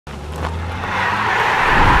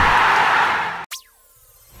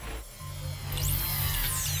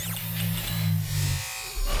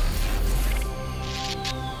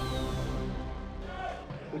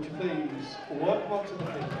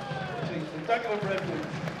Dagenham Redbridge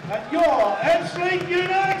and your Ebbsfleet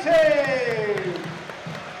United!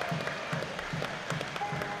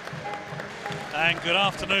 And good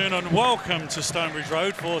afternoon and welcome to Stonebridge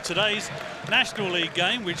Road for today's National League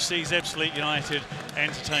game, which sees Ebbsfleet United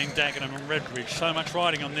entertain Dagenham and Redbridge. So much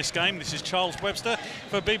riding on this game. This is Charles Webster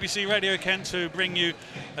for BBC Radio Kent to bring you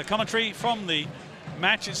a commentary from the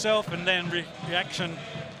match itself and then reaction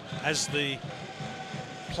as the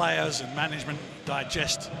players and management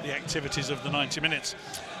digest the activities of the 90 minutes.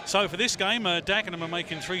 So for this game, Dagenham are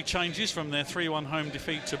making 3 changes from their 3-1 home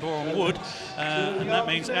defeat to Boreham Wood, and that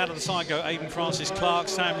means out of the side go Aidan Francis Clark,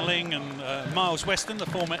 Sam Ling and Miles Weston, the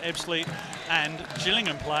former Ebbsfleet and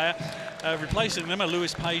Gillingham player. Replacing them are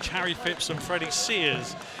Lewis Page, Harry Phipps and Freddie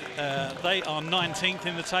Sears. They are 19th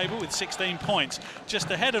in the table with 16 points. Just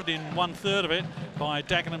ahead of it in 1/3 of it by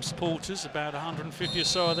Dagenham supporters, about 150 or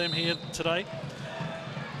so of them here today.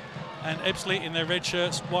 And Ebbsfleet in their red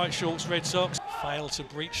shirts, white shorts, red socks, fail to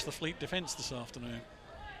breach the Fleet defence this afternoon.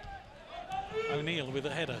 O'Neill with a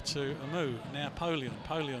header to Amu. Now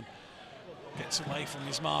Polion gets away from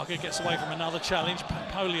his marker, gets away from another challenge.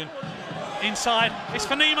 Polion inside. It's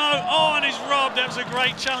for Nemo. Oh, and he's robbed. That was a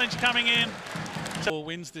great challenge coming in. 4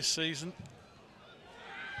 wins this season.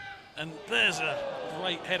 And there's a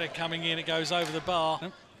great header coming in. It goes over the bar.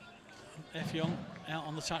 Effiong out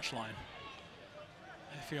on the touchline.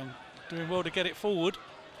 Effiong doing well to get it forward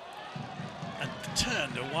and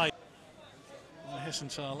turned away.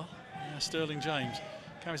 Hessenthaler. Now Sterling James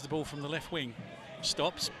carries the ball from the left wing,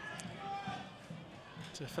 stops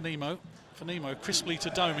to Fanimo. Fanimo crisply to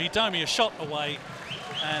Domi. Domi a shot away,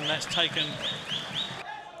 and that's taken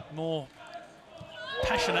more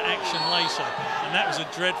passionate action later, and that was a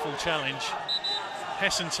dreadful challenge.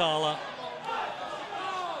 Hessenthaler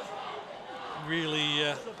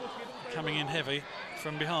really coming in heavy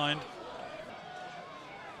from behind.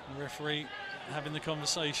 The referee having the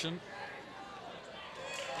conversation,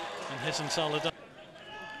 and Hessenthaler.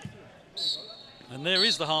 And there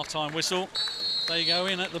is the half-time whistle. They go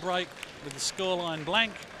in at the break with the scoreline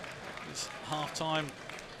blank. It's half-time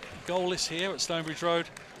goalless here at Stonebridge Road,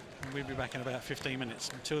 and we'll be back in about 15 minutes.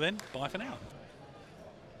 Until then, bye for now.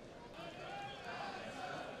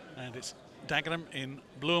 And it's Dagenham in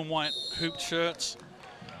blue and white hooped shirts,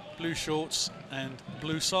 blue shorts and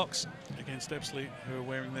blue socks against Ebbsfleet, who are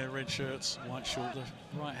wearing their red shirts, white shorts,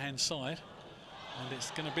 the right-hand side. And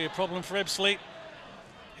it's going to be a problem for Ebbsfleet.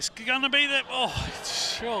 It's going to be that. Oh,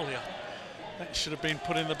 surely that should have been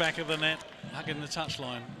put in the back of the net, hugging the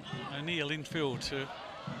touchline. O'Neill infield to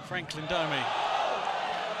Franklin Domi.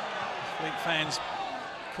 Fleet fans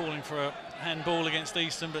calling for a handball against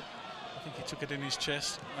Easton, but I think he took it in his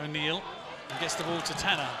chest. O'Neill gets the ball to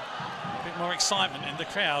Tanner. A bit more excitement in the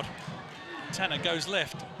crowd. Tanner goes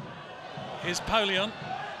left. Here's Polion.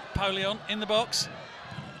 Polion in the box.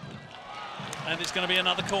 And it's going to be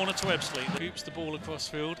another corner to Ebbsfleet. Hoops the ball across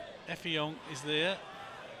field. Effiong is there.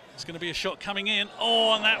 It's going to be a shot coming in.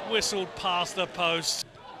 Oh, and that whistled past the post.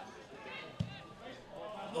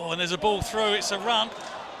 Oh, and there's a ball through. It's a run.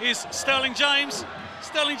 Here's Sterling James.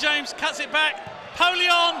 Sterling James cuts it back.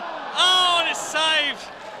 Polion. Oh, and it's saved.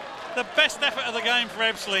 The best effort of the game for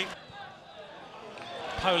Ebbsfleet.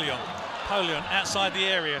 Polion outside the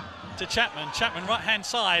area to Chapman. Chapman right-hand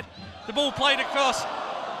side. The ball played across,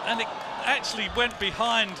 and it actually went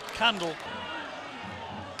behind Cundall.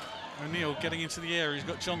 O'Neill getting into the area. He's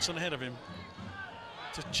got Johnson ahead of him.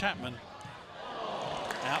 To Chapman.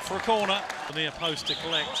 Out for a corner. The near post to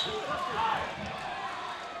collect.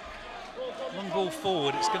 Long ball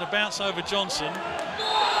forward. It's going to bounce over Johnson.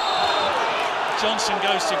 Johnson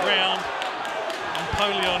goes to ground, and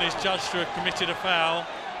Polion is judged to have committed a foul.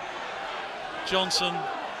 Johnson,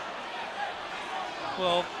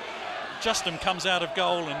 well, Justin comes out of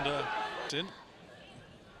goal and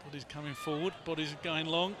body's coming forward, body's going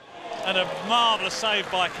long, and a marvellous save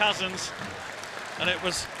by Cousins, and it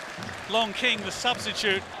was Long King, the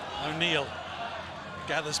substitute. O'Neill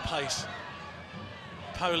gathers pace.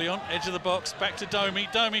 Polion, edge of the box, back to Domi.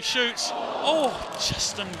 Domi shoots. Oh,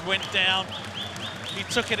 Justin went down. He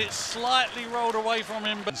took it, it slightly rolled away from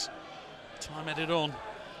him, but time added on.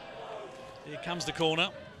 Here comes the corner.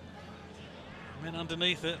 Men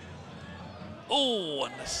underneath it. Oh,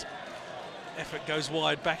 and this effort goes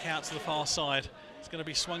wide, back out to the far side. It's going to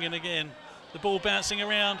be swung in again. The ball bouncing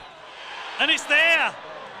around, and it's there.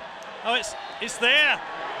 Oh, it's there.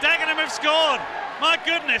 Dagenham have scored. My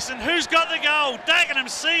goodness, and who's got the goal? Dagenham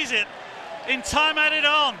sees it in time added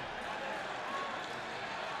on.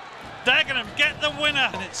 Dagenham get the winner.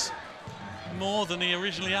 And it's more than he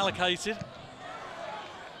originally allocated.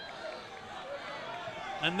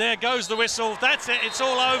 And there goes the whistle. That's it, it's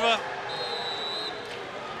all over.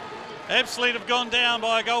 Ebbsfleet have gone down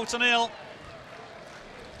by a goal to nil.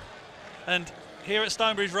 And here at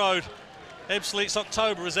Stonebridge Road, Ebbsfleet's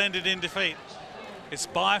October has ended in defeat. It's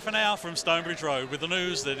bye for now from Stonebridge Road with the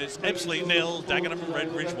news that it's Ebbsfleet 0, Dagenham and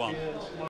Redbridge 1.